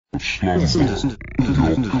Understand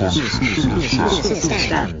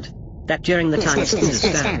that during the time of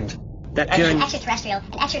understand that during extraterrestrial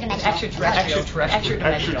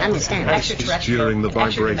during the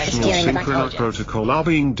vibrational synchronous protocol are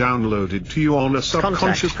being downloaded to you on a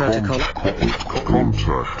subconscious protocol. Contact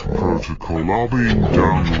protocol are being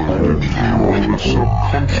downloaded to you on a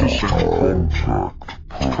subconscious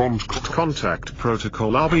Contact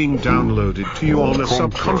protocol are being downloaded to you on a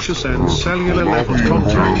subconscious and cellular level.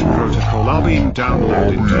 Contact protocol are being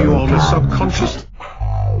downloaded to you on a subconscious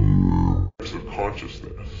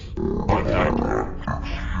consciousness.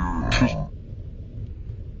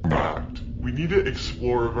 We need to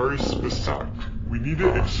explore a very specific. We need to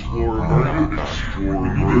explore a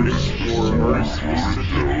very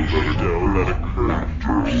specific window that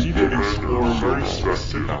occurred. We need to explore a very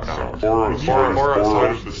specific far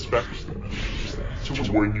outside of the spectrum. So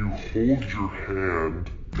when you hold your hand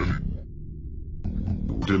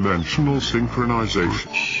and dimensional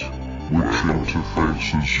synchronization, which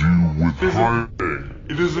interfaces you with higher.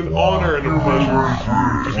 It is an honor and a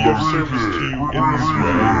pleasure to be of service to you in this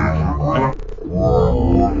way.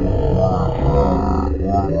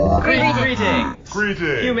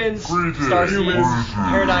 Greetings! Humans, starseeds,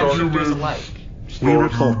 paradigm shifters alike. we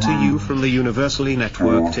report to you from the universally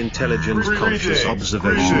networked intelligent conscious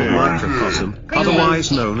observational microcosm,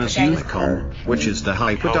 otherwise known as UNICOM, which is the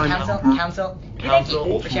hyperdimensional Council, we thank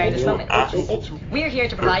you for sharing this moment. We are here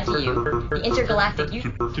to provide to you the intergalactic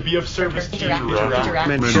To be of service to you.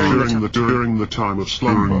 during the time of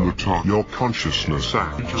slumber, your consciousness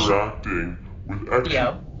acts. Interacting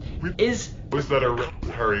with Was that a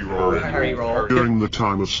Harry roll? During the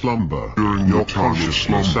time of slumber, your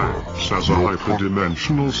consciousness acts as a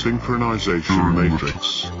hyperdimensional synchronization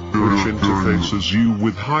matrix, which interfaces you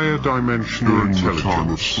with higher dimensional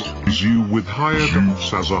intelligence. You with higher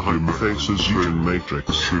dimensions as a hyperfaces you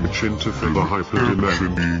matrix, which interfaces the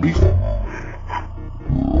hyperdimension.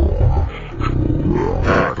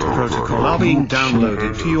 Protocol are being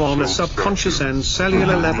downloaded to you on a subconscious and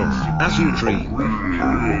cellular level as you dream.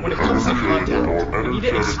 When it comes to contact, we need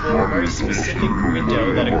to explore a very specific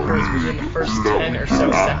window that occurs within the first 10 or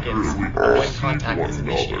so seconds of when contact is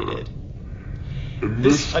initiated.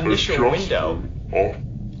 This initial window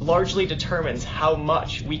largely determines how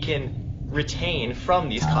much we can retain from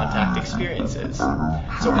these contact experiences.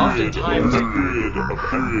 So oftentimes,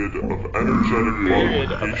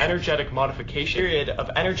 period of energetic modification.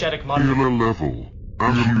 Level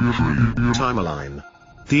as you dream. Timeline.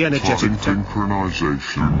 The energetic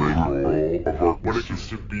synchronization what it is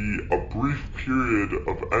to be a brief period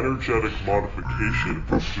of energetic modification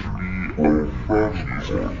from these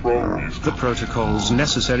the protocols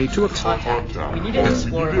necessary to contact. We need to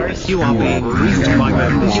explore a very You are being briefed by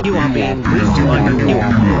members. You are being briefed by members.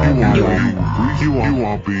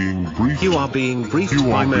 You are being briefed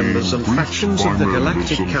by members and factions of the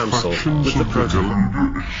Galactic Council with the protocol.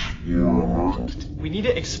 We need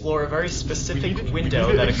to explore a very specific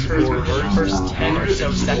window that occurs within the first 10 or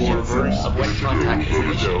so seconds of when contact is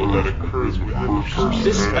initiated.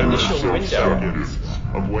 This initial window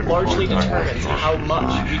largely determines how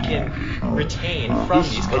much we can retain from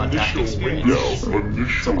these contact experiences.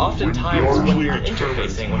 So oftentimes when we are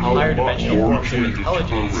interfacing with higher dimensional forms of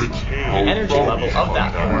intelligence, the energy level of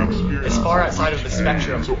that form is far outside of the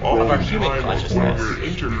spectrum of our human consciousness.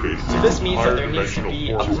 So this means that there needs to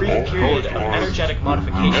be a brief period of energetic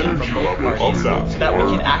modification from both parties so that we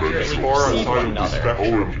can accurately perceive one another.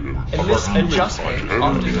 And this adjustment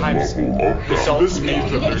oftentimes results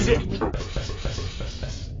in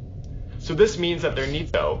So this means that there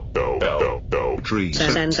needs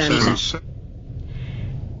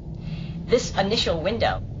this initial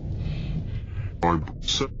window.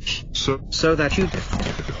 So that you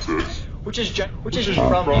which is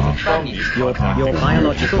from these your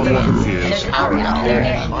biological There's power out there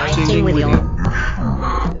acting with your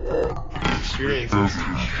experiences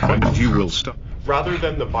and you will stop. rather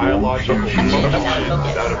than the biological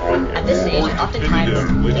At this stage, oftentimes, it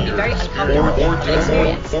can be very uncomfortable to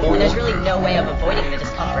experience, and there's really no way of avoiding the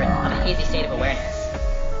discomfort of a hazy state of awareness.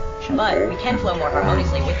 But we can flow more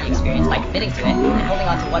harmoniously with the experience by committing to it and holding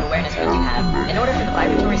on to what awareness we do have in order for the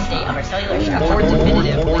vibratory state of our cellular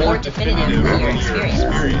structure more definitive in your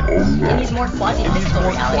experience. In these more quasi-physical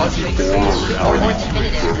realities you experience more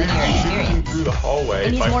definitive in your experience. through the hallway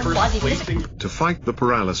In these by more first quasi-physical placing To fight the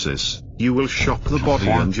paralysis, you will shock the body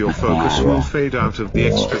and your focus will fade out of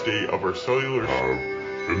the state of our cellular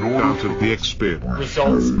out of the experience.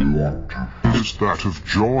 results in Is that of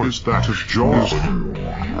joy?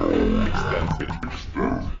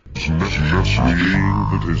 being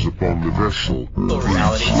that is upon the vessel,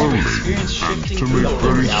 Reality slowly, experience shifting to to make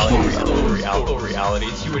very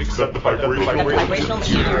realities you would accept the vibrational Vibrational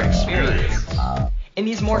meteor experience. In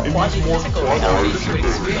these more quasi-physical realities, you would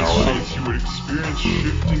experience you would experience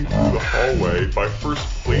shifting through the hallway by first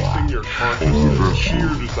placing your consciousness to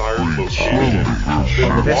your desired location,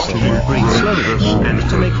 then Vessel watching will breathe slowly, and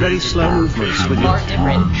to make very slow movements with far it.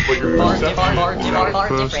 different, far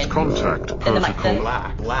First different contact than the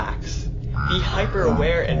protocol. lacks. Be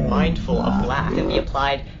hyper-aware and mindful of lack. can be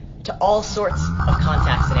applied to all sorts of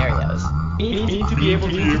contact scenarios. We need to be able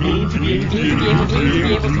to create these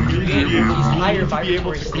higher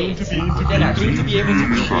vibratory states within ourselves. We need to be able to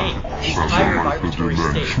create these higher vibratory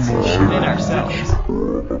states within ourselves.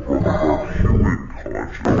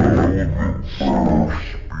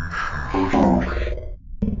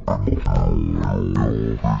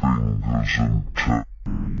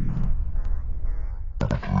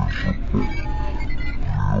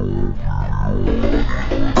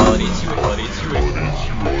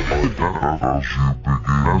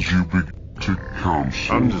 As you begin to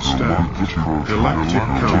counsel, understand Galactic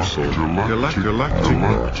Council, Galactic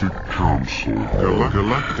Council,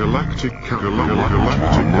 Galactic,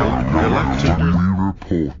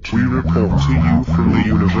 we report to you from the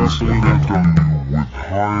Universally Network.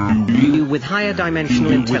 You with higher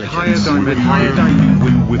dimensional intelligence.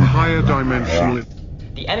 With higher dimensional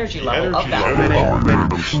The energy level of that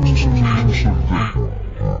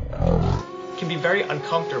Can be very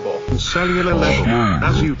uncomfortable. cellular level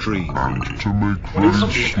as you dream. When it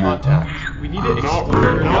comes to contact, we need to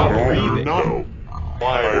explore not breathing.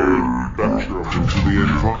 Into the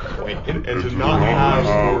environment and to not have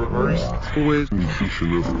always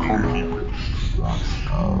vision of conflict.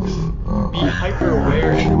 Be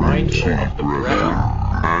hyper-aware and mindful of the breath.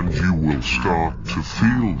 And you will start to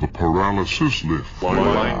feel the paralysis lift.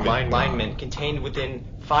 Alignment contained within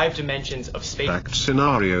 5 dimensions of space. Fact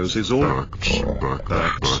scenarios is all facts.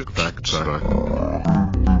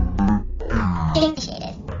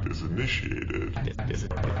 Is initiated.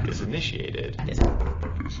 Is initiated.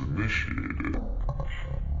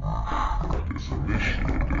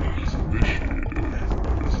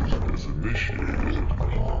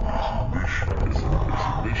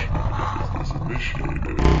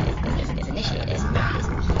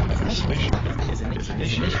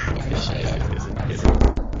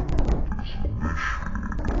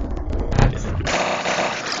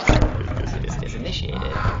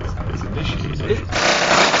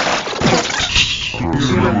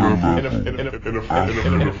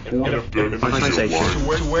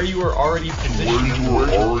 Where you were already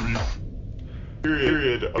positioned.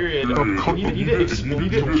 Period of need to explore the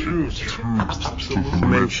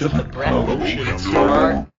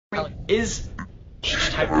breath is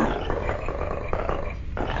type of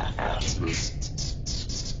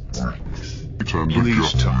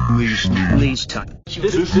These type.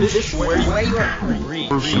 This where you are free.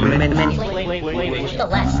 The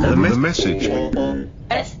message.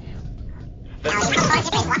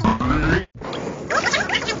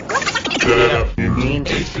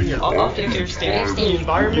 Often understand the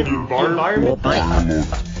environment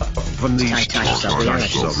From these types of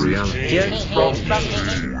reality.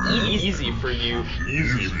 easy for you,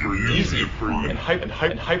 and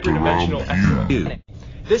hyperdimensional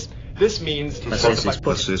excellence. This means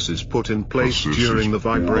This is put in place during the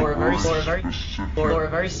vibration. For a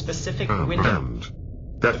very specific window And of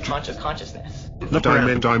that consciousness.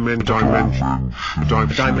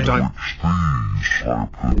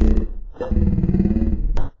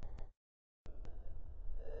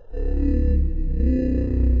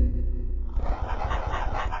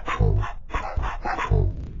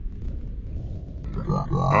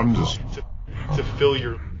 to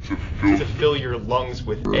fill your lungs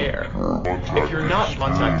with air. If you're not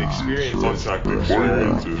contact experiences,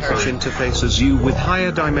 which interfaces you with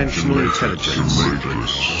higher dimensional intelligence.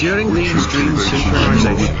 During the extreme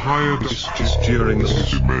synchronization, higher during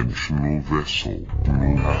this dimensional vessel.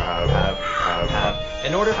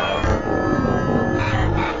 in order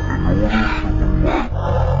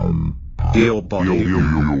Your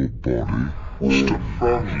body.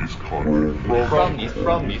 From these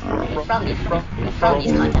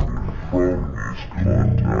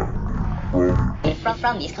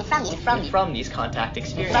contacts. From these contact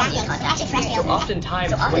experiences. So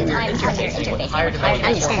oftentimes when you're interfacing with higher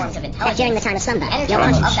dimensional forms of intelligence, during the time of slumber, energy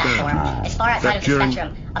levels of that form is far outside of the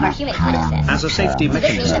spectrum of our human consciousness. As a safety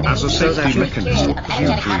mechanism. Period of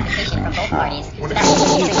energetic modification from both parties.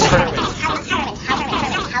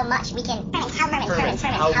 how much we can, how much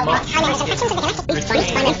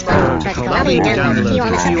Lovely download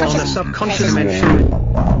you on the subconscious dimension.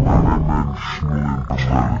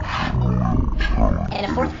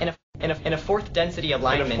 In a fourth density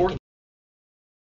alignment